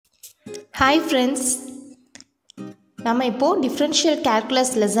Hi friends, நம்ம இப்போ differential calculus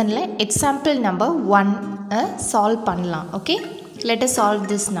lessonல example number 1 solve பண்ணலாம். Okay, let us solve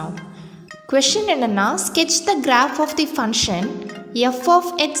this now. Question என்னன்னா, sketch the graph of the function f of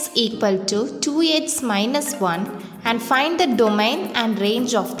x equal to 2x minus 1 and find the domain and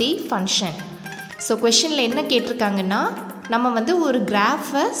range of the function. So questionல என்ன கேட்டிருக்காங்கன்னா, நம்ம வந்து ஒரு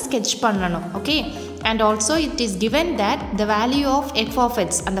graph sketch பண்ணணும். Okay, and also it is given that the value of f of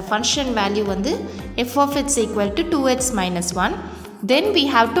x and the function value வந்து f of x equal to 2x minus 1. Then we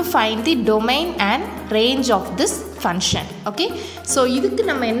have to find the domain and range of this function. Okay, so இதுக்கு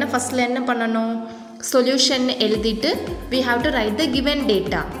நம்ம என்ன firstல என்ன பண்ணணும், solution எழுதிட்டு we have to write the given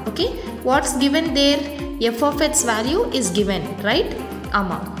data. Okay, what's given there? F of x value is given, right?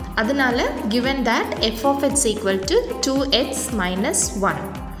 ஆமா, அதனால given that f of x equal to 2x minus 1.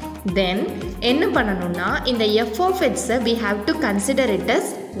 Then என்ன பண்ணணும்னா, இந்த f of x we have to consider it as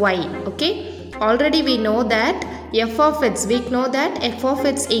y. Okay, already we know that f of x, we know that f of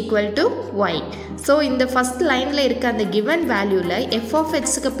x equal to y. So in the first line la irukka அந்த given value la f of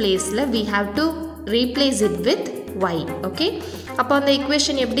x க்கு place la we have to replace it with y. Okay, அப்போ அந்த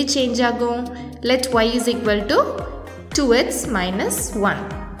equation எப்படி change ஆகும்? Let y is equal to 2x minus 1.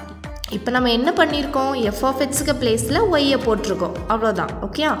 இப்போ நம்ம என்ன பண்ணியிருக்கோம், f of x க்கு பிளேஸில் y போட்டிருக்கோம், அவ்வளோதான்.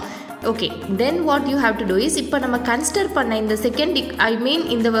 Okay, okay. Then what you have to two is, இப்போ நம்ம கன்சிடர் பண்ண இந்த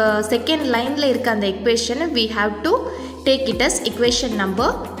இந்த செகண்ட் லைனில் இருக்க அந்த equation we have to take it as equation number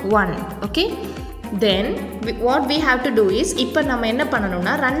 1. Okay, then what we have to do is, இப்போ நம்ம என்ன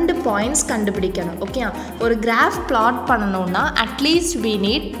பண்ணணும்னா ரெண்டு பாயிண்ட்ஸ் கண்டுபிடிக்கணும். ஓகே, ஒரு கிராஃப் பிளாட் பண்ணணும்னா at least we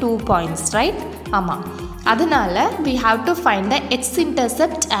need 2 points, right? ஆமாம், அதனால we have to find the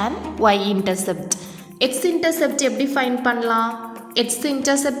x-intercept and y-intercept. x-intercept எப்படி find பண்ணலாம்?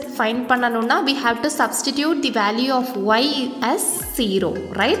 x-intercept find பண்ணணும்னா we have to substitute the value of y as 0,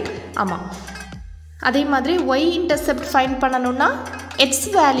 right? ஆமாம், அதே மாதிரி y-intercept find பண்ணணும்னா x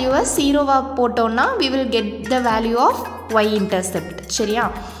value 0 போட்டோம்னா we will get the value of y-intercept. சரியா?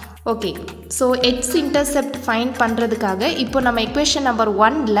 Okay, so x-intercept find பண்ணுறதுக்காக இப்போ நம்ம equation number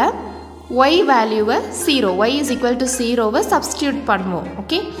 1ல y value 0, y is equal to 0 substitute பண்ணுவோம்.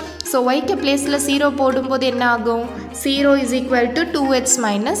 ஓகே, ஸோ yக்கு பிளேஸில் 0 போடும்போது என்ன ஆகும்? 0 is equal to 2x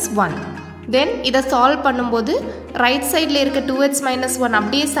minus 1. தென் இதை சால்வ் பண்ணும்போது ரைட் சைடில் இருக்க 2x minus 1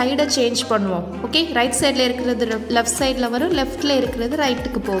 அப்படியே சைடை சேஞ்ச் பண்ணுவோம். ஓகே, ரைட் சைடில் இருக்கிறது லெஃப்ட் சைடில் வரும், லெஃப்டில் இருக்கிறது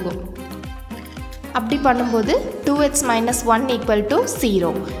ரைட்டுக்கு போகும். அப்படி பண்ணும்போது 2x minus 1 equal to 0.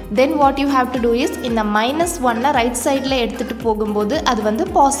 Then what you have to do is, இந்த minus 1 ரைட் சைடில் எடுத்துகிட்டு போகும்போது அது வந்து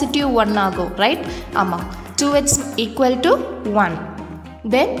பாசிட்டிவ் 1 ஆகும், ரைட்? ஆமாம், 2x equal to 1.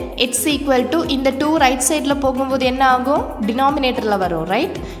 Then x equal to இந்த 2 ரைட் சைடில் போகும்போது என்ன ஆகும்? டினாமினேட்டரில் வரும்,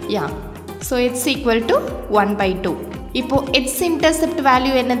 right? Yeah, so x equal to 1/2. இப்போ x-intercept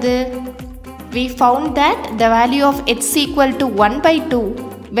வேல்யூ என்னது? We found that the value of x equal to 1/2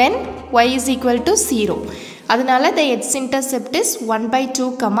 when y is equal to 0. அதனால the x-intercept is 1/2,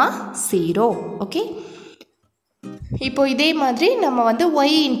 0. ஓகே, இப்போ இதே மாதிரி நம்ம வந்து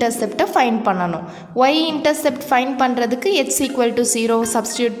y-intercept ஃபைண்ட் பண்ணணும். y-intercept ஃபைண்ட் பண்ணுறதுக்கு x equal to 0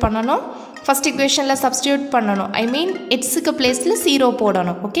 சப்ஸ்டியூட் பண்ணணும். ஃபஸ்ட் இக்குவேஷனில் சப்ஸ்டியூட் பண்ணணும், ஐ மீன் எக்ஸுக்கு பிளேஸில் 0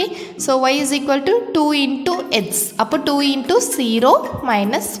 போடணும். Okay, so y is equal to 2 into x, அப்போ 2 into 0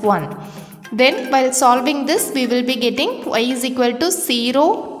 minus 1. Then while solving this we will be getting y is equal to 0,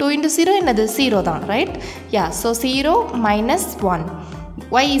 2 into 0 என்னது? 0 தான், right? Yeah, so 0 minus 1,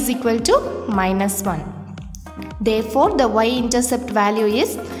 y is equal to minus 1. Therefore the y-intercept value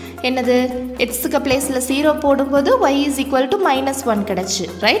is என்னது? xக்கு பிளேஸில் 0 போடும்போது y is equal to minus 1 கிடச்சி,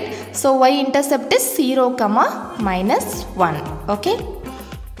 right? So y-intercept is 0, minus 1. Okay,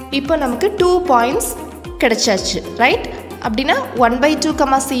 இப்போ நமக்கு 2 points கிடச்சாச்சு, right? அப்படின்னா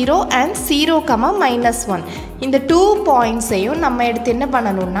 1/2, 0 and 0, minus 1. இந்த 2 பாயிண்ட்ஸையும் நம்ம எடுத்து என்ன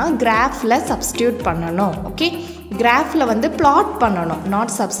பண்ணணும்னா கிராஃபில் சப்ஸ்டியூட் பண்ணணும். ஓகே, கிராஃபில் வந்து பிளாட் பண்ணணும்,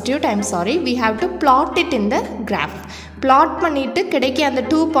 not substitute, I am sorry, we have to plot it in the graph. Plot பண்ணிவிட்டு கிடைக்க அந்த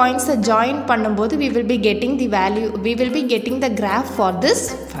 2 பாயிண்ட்ஸை ஜாயின் பண்ணும்போது we will be getting the value, we will be getting the graph for this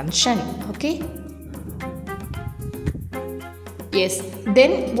function. Okay, yes,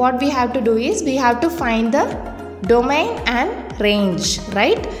 then what we have to do is we have to find the domain and range,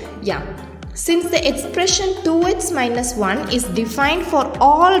 right? Yeah, since the expression 2x minus 1 is defined for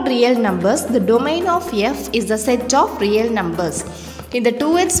all real numbers, the domain of f is the set of real numbers. இந்த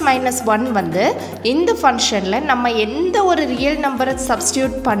 2x minus 1 வந்து இந்த ஃபங்க்ஷனில் நம்ம எந்த ஒரு real நம்பரை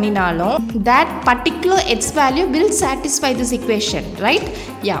substitute பண்ணினாலும் that particular x value will satisfy this equation, right?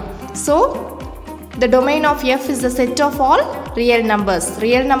 Yeah, so the domain of f is the set of all real numbers.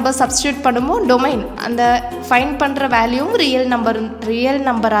 Real number substitute பண்ணும்போது domain அந்த find பண்ணுற வேல்யூவும் real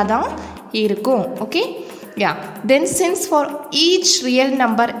number தான் இருக்கும். Okay, yeah. Then since for each real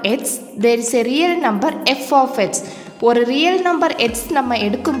number x there is a real number f of x. ஒரு real number x நம்ம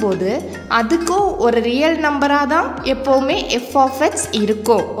எடுக்கும்போது அதுக்கும் ஒரு ரியல் நம்பராக தான் எப்போவுமே f of x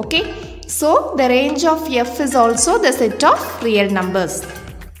இருக்கும். Okay, so the range of f is also the set of real numbers.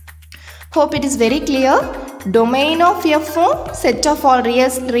 Hope it is very clear. Domain of f set of all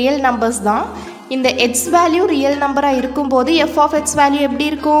real numbers தான். இந்த x value real number இருக்கும்போது f of x value எப்படி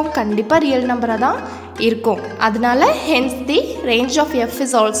இருக்கும்? கண்டிப்பா real number தான் இருக்கும். அதனால hence the range of f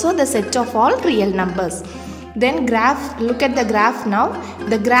is also the set of all real numbers. Then graph, look at the graph now.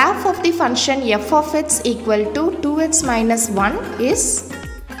 The graph of the function f of x equal to 2x minus 1 is,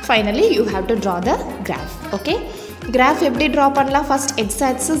 finally you have to draw the graph. Okay, graph எப்படி draw பண்ணலாம்? First x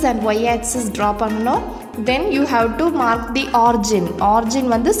axis and y axis draw பண்ணணும். Then you have to mark the origin. Origin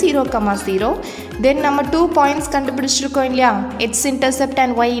வந்து 0, 0. Then நம்ம 2 points கண்டுபிடிச்சிருக்கோம் இல்லையா, x intercept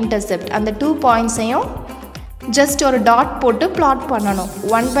and y intercept. அந்த 2 points ஐயும் just ஒரு dot போட்டு plot பண்ணணும்.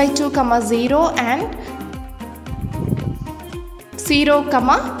 1/2, 0 and 0,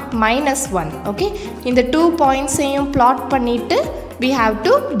 minus 1. Okay, இந்த 2 points ஐயும் plot பண்ணிட்டு we have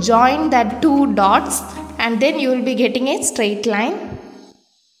to join that 2 dots and then you will be getting a straight line.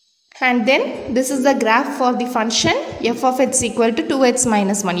 And then this is the graph for the function f of x equal to 2x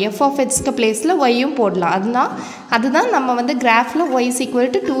minus 1. f of x க்கு placeல y யும் போடலாம். அதுதான் நம்ம வந்து graphல y is equal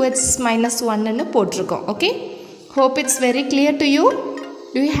to 2x minus 1 ன்னு போட்டிருக்கோம். Okay, hope it's very clear to you.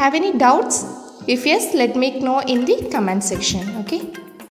 Do you have any doubts? If yes, let me know in the comment section. Okay.